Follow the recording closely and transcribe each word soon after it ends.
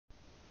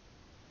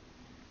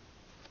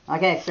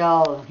Okay,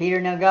 so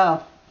heater no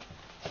go.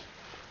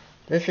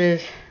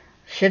 This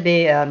should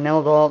be a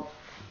millivolt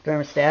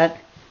thermostat.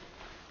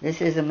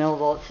 This is a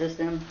millivolt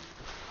system.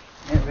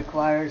 It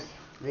requires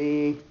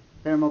the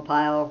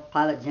thermopile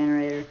pilot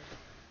generator.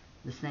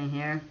 This thing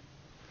here.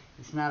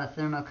 It's not a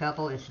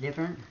thermocouple, it's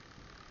different.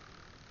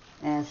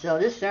 And so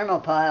this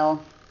thermopile,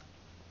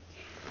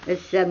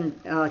 it's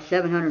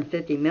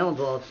 750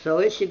 millivolts, so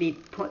it should be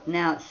putting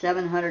out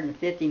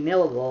 750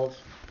 millivolts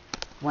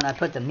when I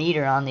put the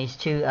meter on these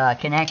two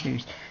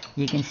connectors.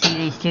 You can see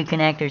these two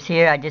connectors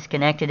here. I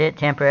disconnected it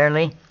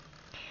temporarily.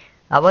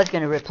 I was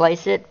going to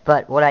replace it,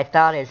 but what I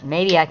thought is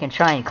maybe I can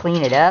try and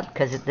clean it up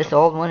because this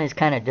old one is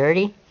kind of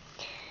dirty.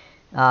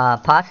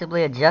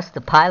 Possibly adjust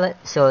the pilot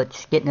so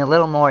it's getting a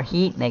little more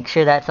heat. Make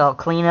sure that's all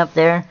clean up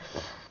there.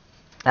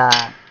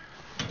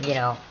 You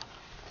know,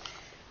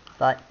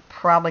 but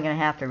probably going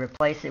to have to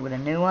replace it with a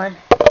new one.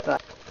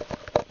 But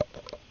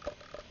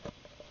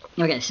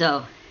okay,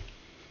 so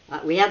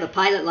we have the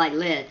pilot light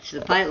lit. So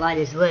the pilot light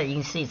is lit. You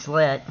can see it's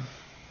lit.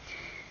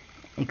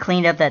 It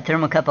cleaned up that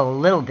thermocouple a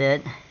little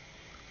bit.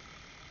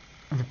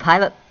 The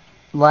pilot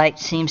light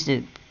seems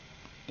to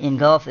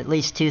engulf at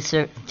least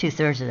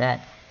two-thirds of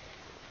that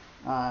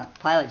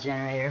pilot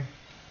generator.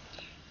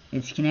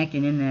 It's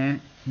connected in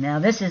there. Now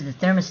this is the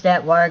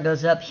thermostat wire,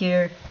 goes up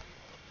here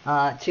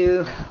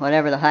to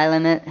whatever the high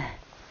limit,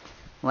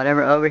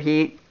 whatever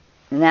overheat,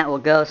 and that will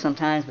go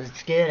sometimes, but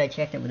it's good. I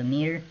checked it with a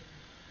meter.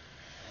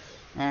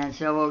 And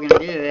so what we're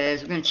going to do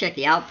is we're going to check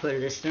the output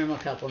of this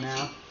thermocouple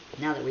now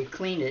that we've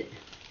cleaned it.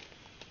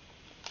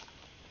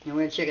 And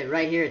we're going to check it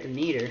right here at the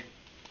meter.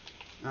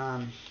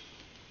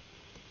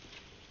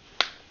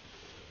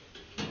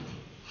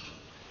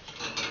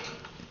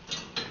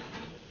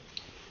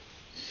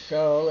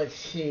 So let's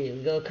see,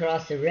 we go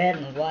across the red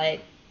and the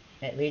white,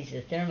 that leads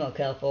to the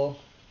thermocouple.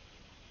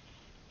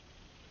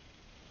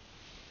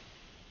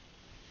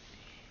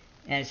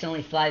 And it's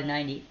only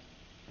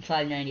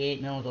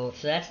 598 millivolts,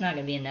 so that's not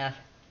going to be enough.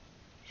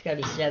 It's got to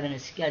be 7,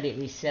 it's got to be at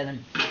least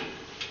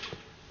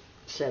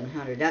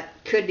 700. That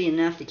could be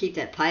enough to keep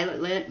that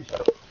pilot lit.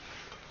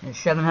 And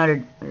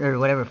 700 or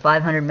whatever,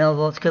 500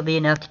 millivolts could be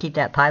enough to keep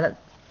that pilot.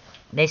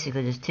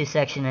 Basically there's two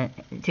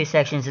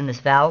sections in this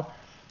valve.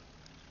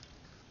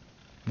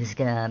 This is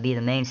going to be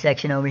the main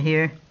section over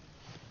here.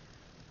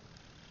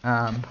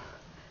 And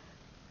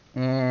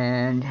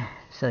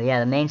so yeah,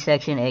 the main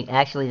section,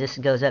 actually this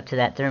goes up to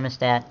that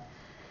thermostat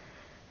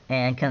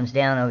and comes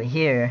down over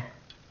here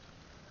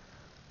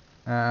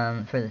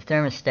for the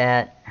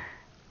thermostat,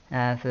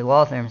 for the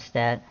wall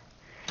thermostat.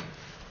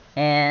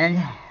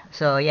 And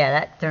so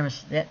yeah, that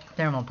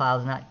thermopile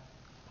is not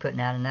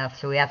putting out enough,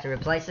 so we have to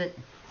replace it.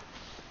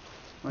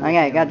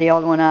 Okay, got the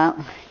old one out.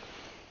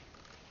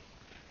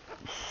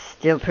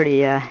 Still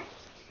pretty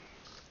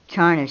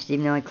tarnished,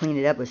 even though I cleaned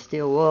it up with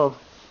steel wool.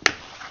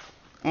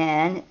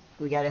 And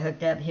we got it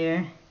hooked up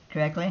here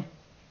correctly.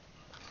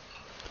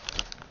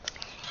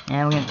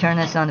 And we're going to turn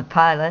this on the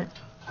pilot.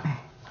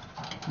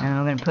 And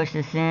we're going to push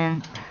this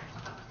in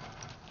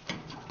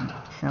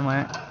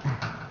somewhere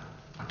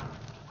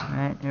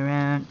right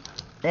around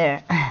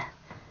there.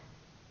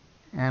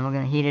 And we're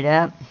going to heat it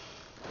up.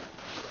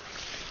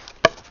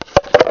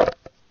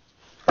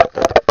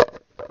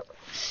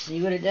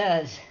 See what it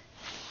does.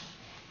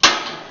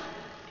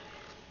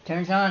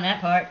 Turns on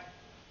that part.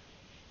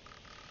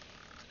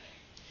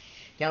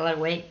 Gotta let it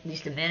wait at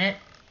least a minute.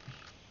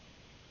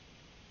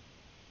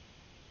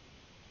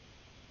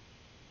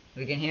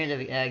 We can hear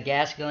the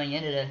gas going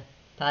into the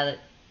pilot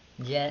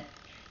jet.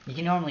 You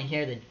can normally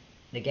hear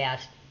the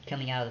gas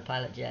coming out of the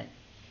pilot jet.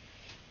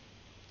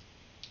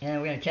 And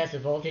we're going to test the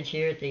voltage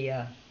here at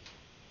the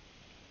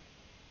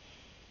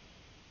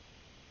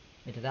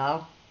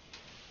valve.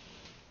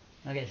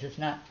 Okay, so it's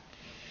not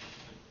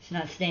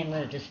staying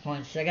lit at this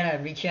point, so I gotta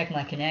recheck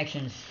my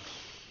connections.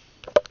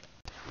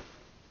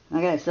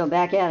 Okay, so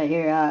back at it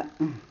here.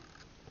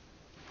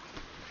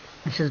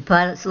 This is the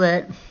pilot's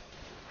lit.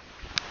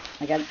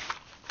 I got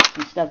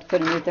some stuff to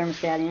put a new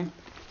thermostat in.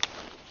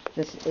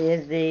 This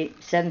is the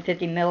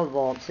 750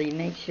 millivolt, so you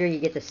make sure you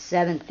get the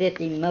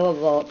 750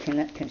 millivolt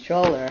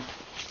controller.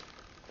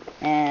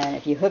 And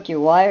if you hook your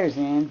wires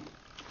in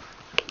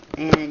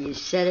and you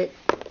set it,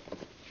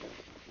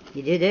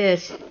 you do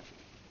this,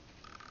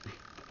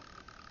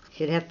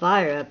 should have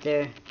fire up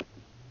there,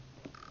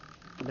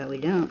 but we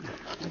don't.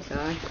 That's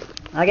alright.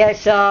 Okay,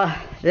 so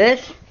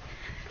this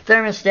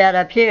thermostat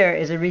up here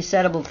is a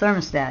resettable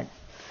thermostat,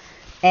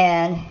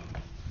 and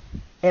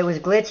it was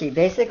glitchy.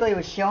 Basically, it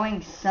was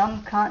showing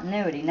some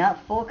continuity,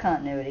 not full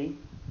continuity.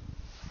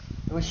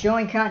 It was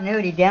showing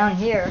continuity down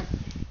here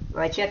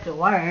where I checked the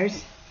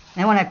wires,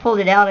 and when I pulled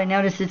it out, I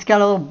noticed it's got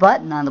a little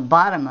button on the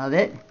bottom of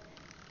it.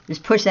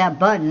 Just push that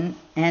button,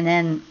 and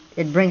then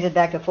it brings it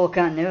back to full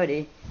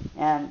continuity.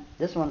 And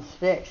this one's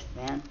fixed,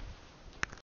 man.